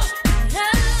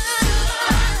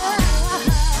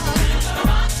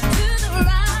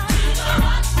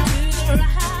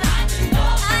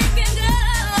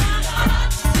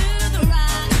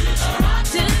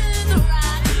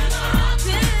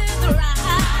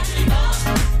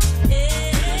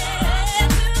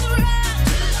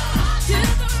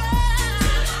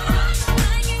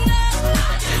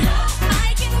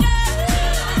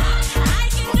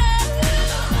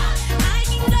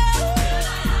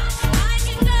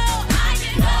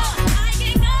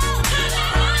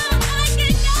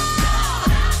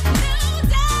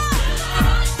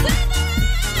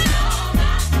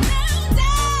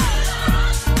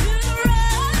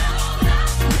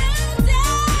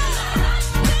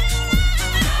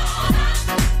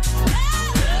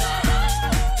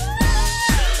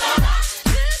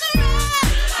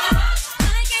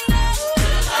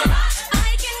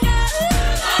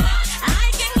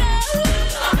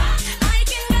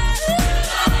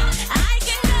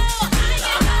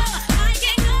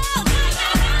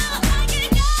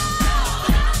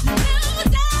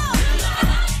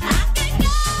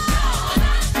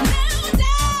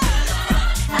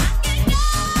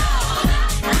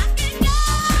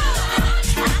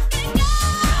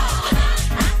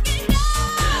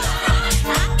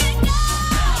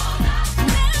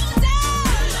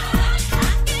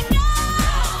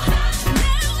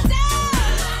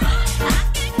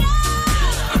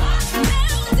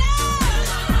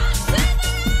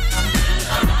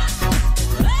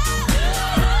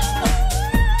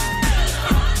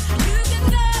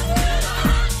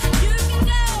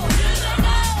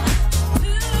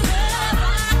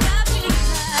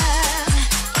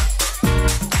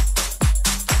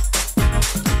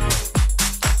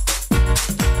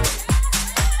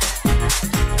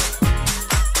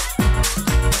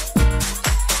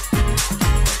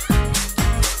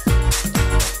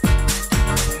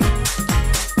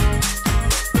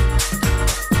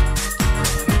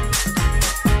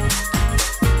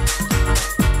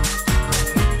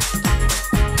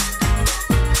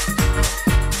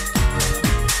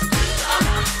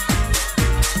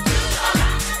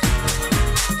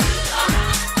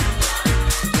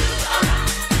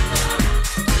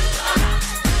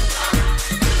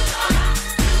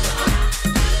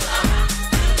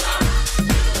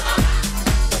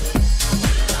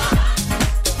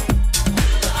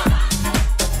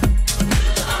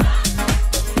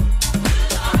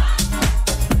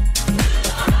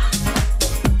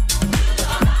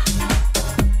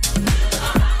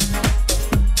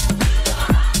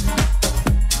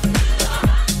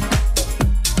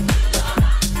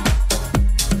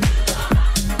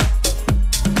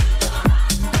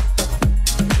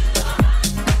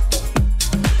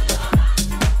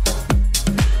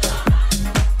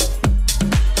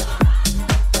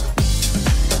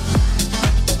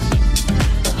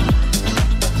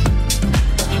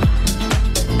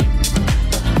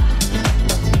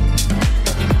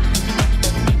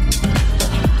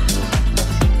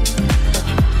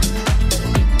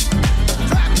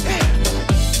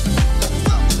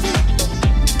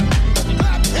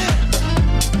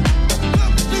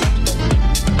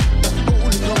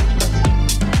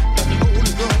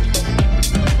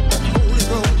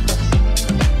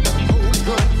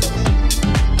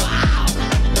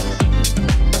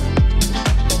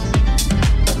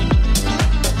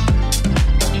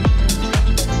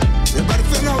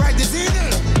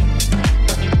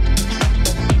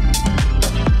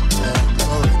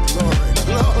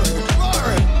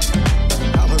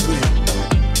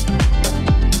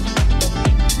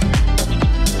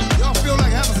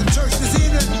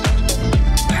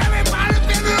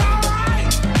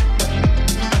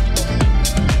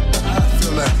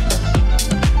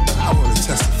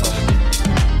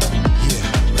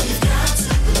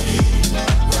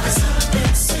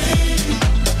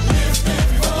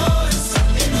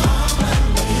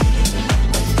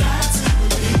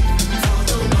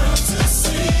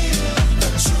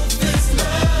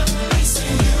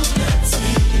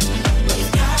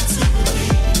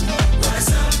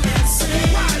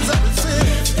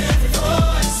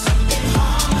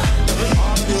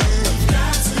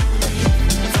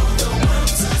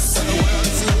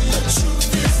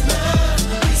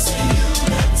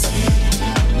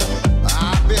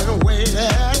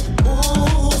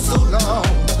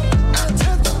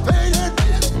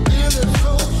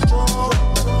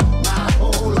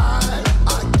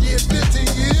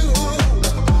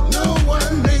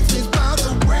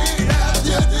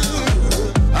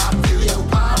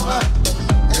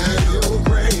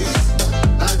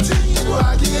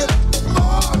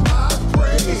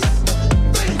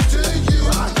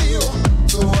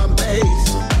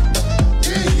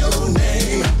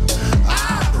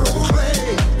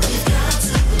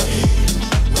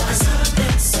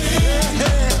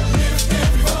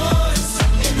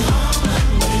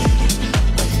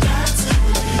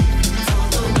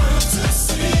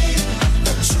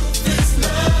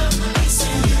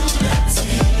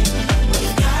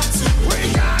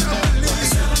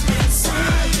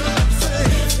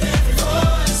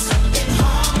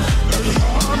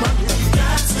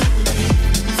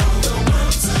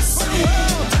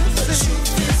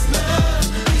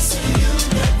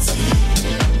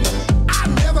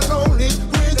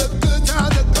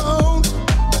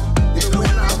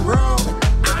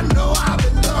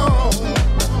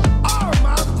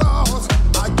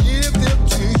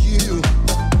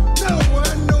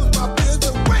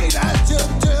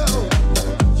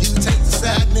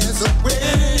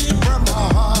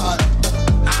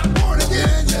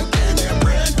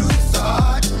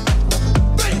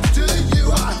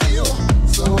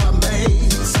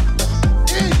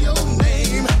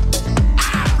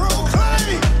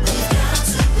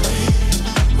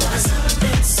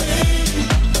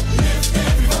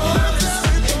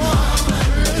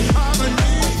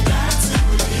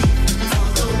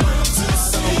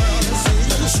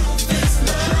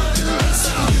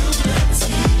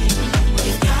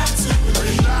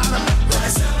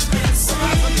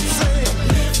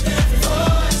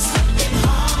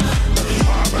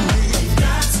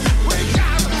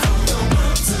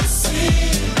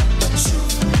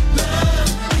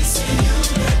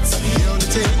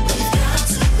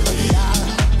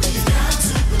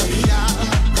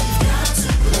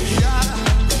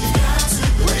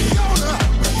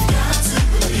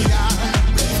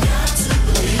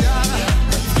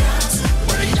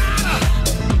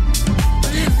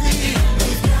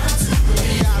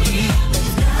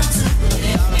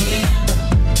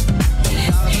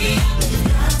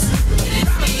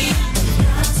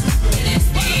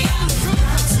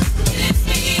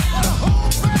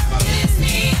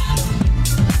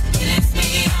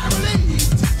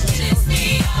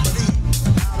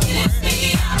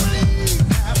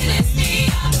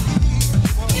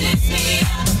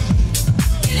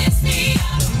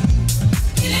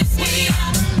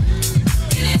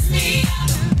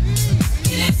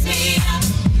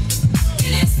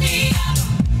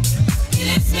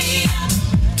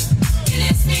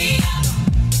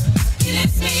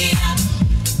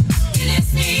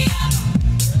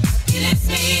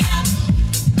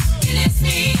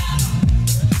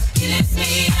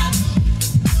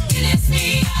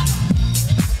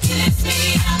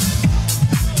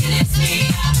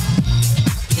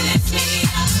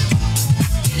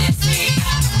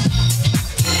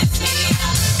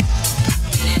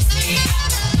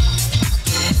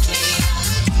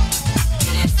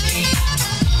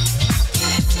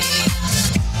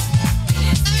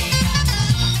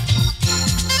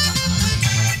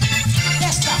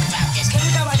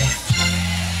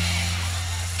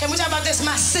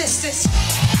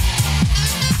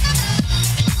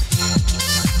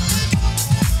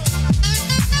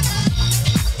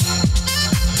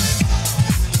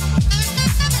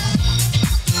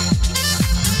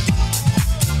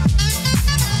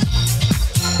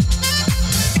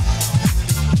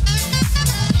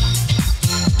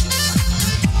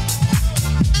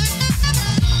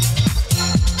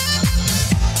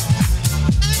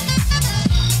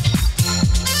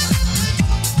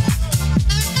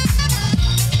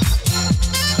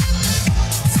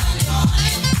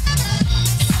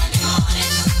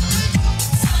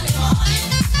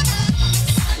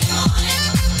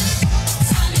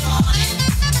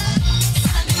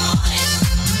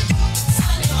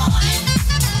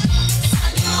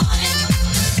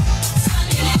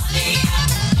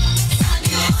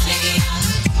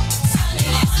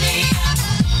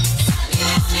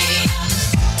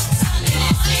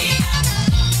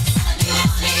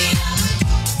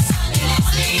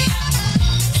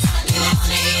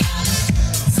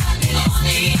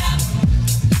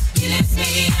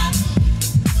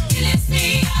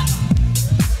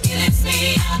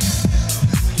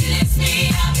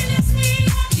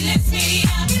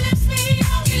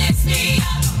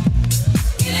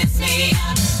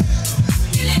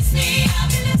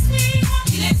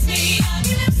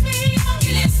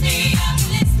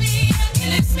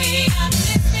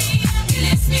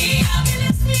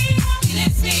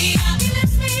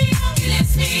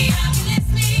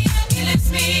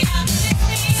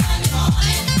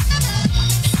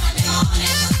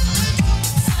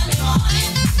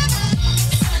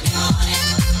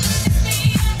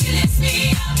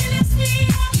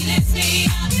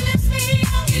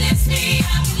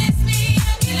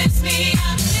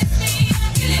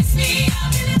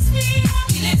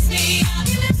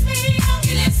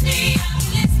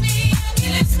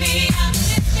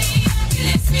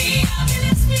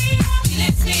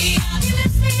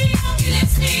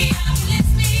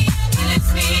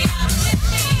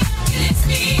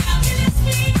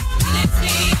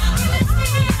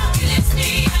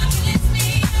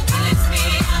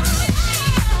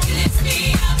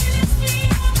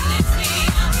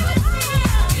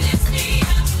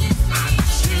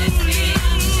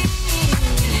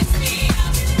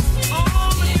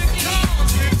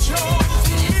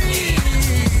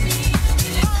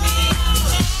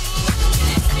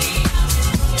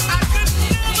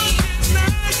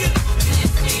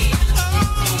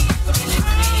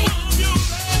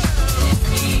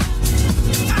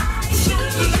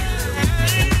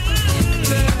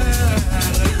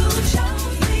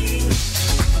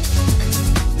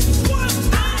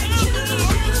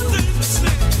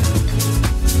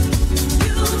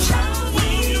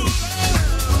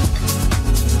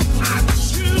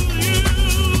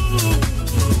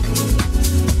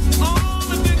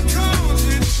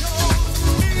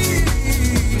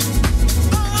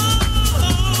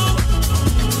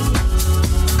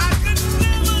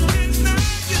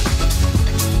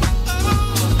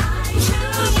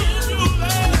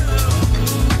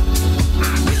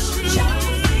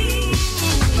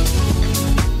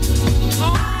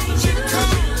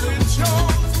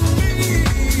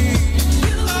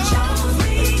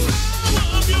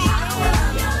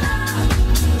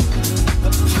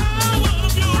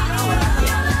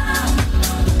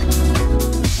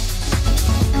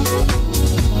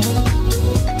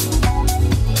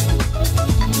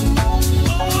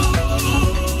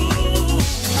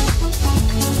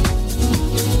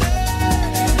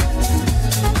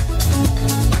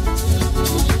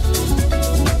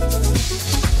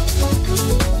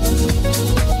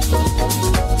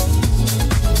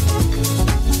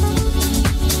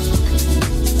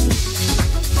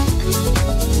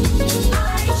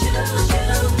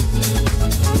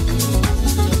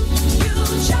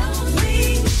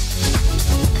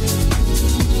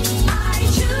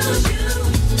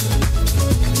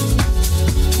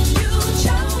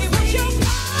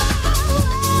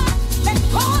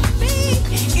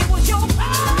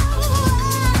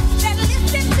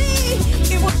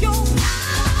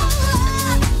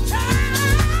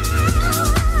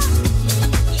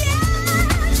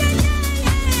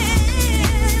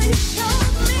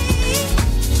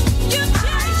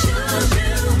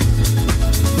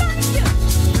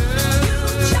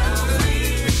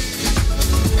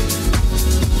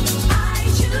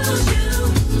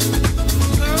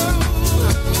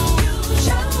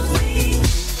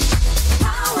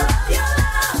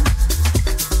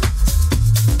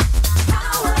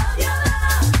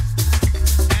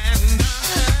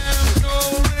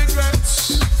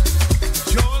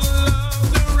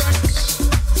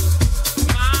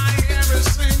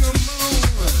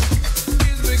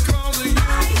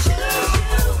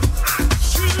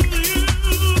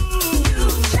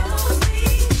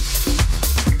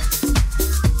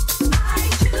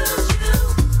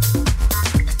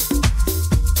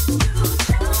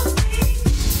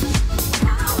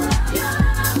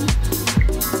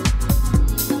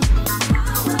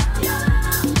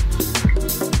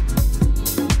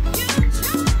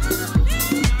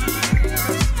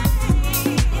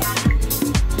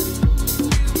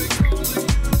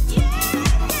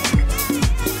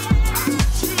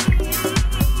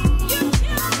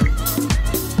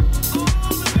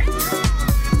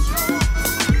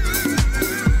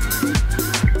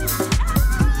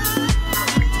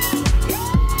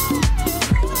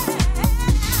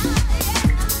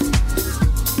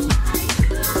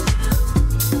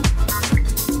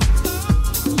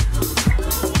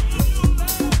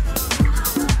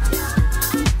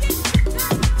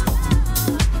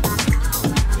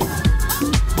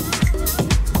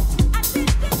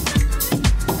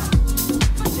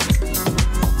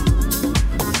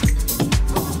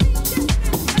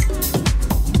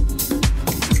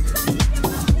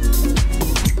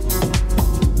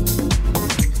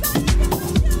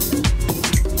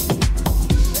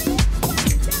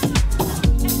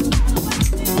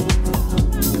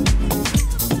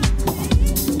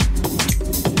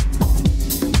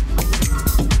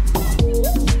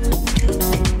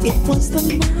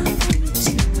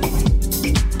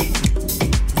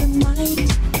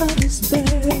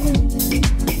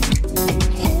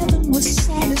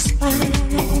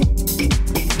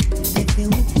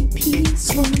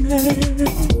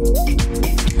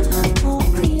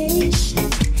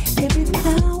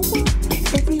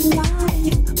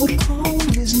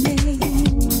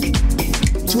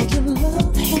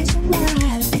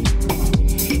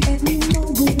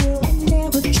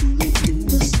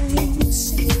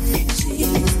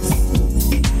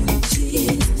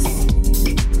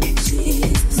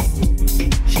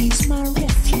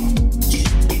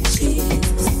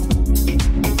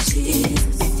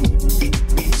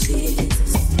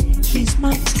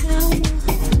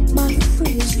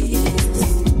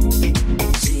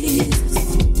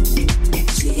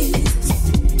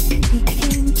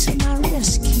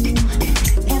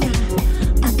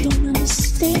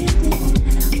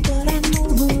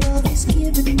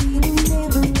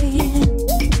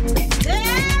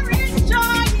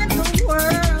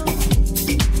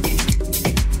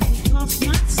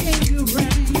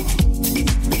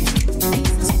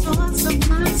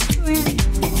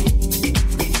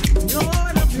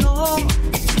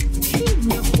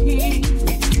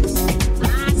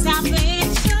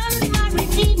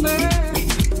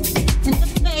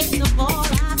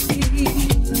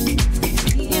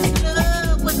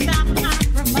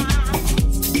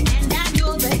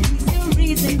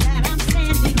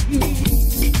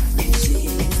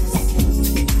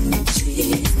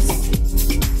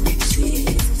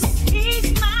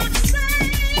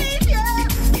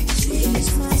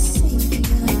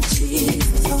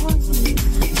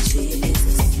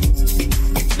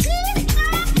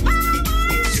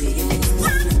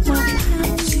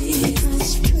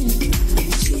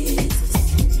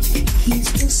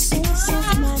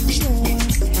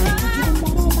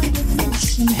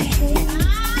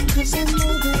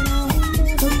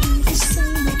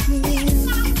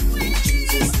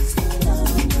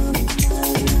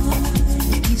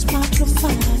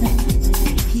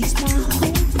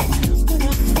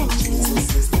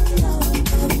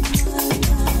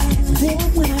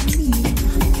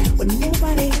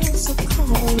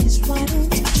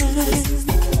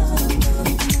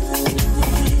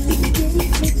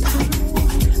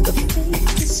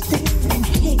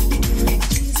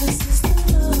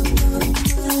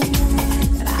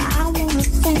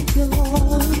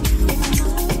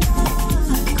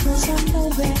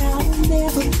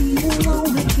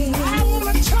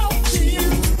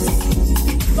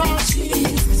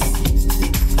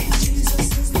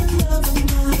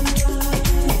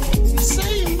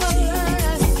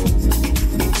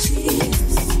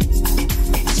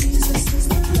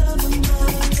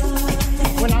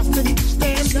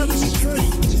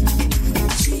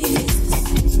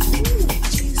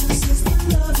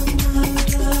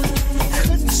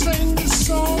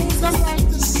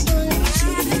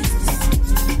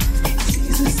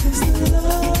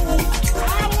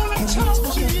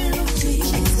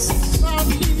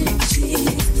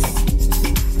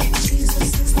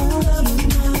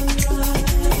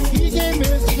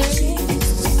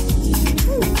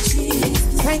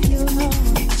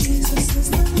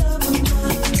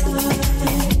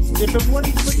 If it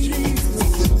wasn't for Jesus,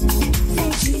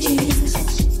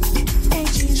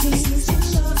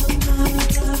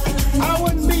 I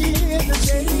wouldn't be here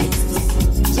today.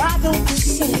 I don't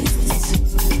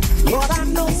deserve, Lord, I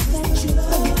know that you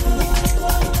love.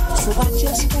 So I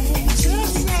just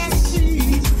ask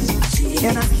Jesus,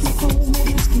 and I keep on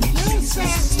asking, just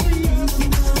ask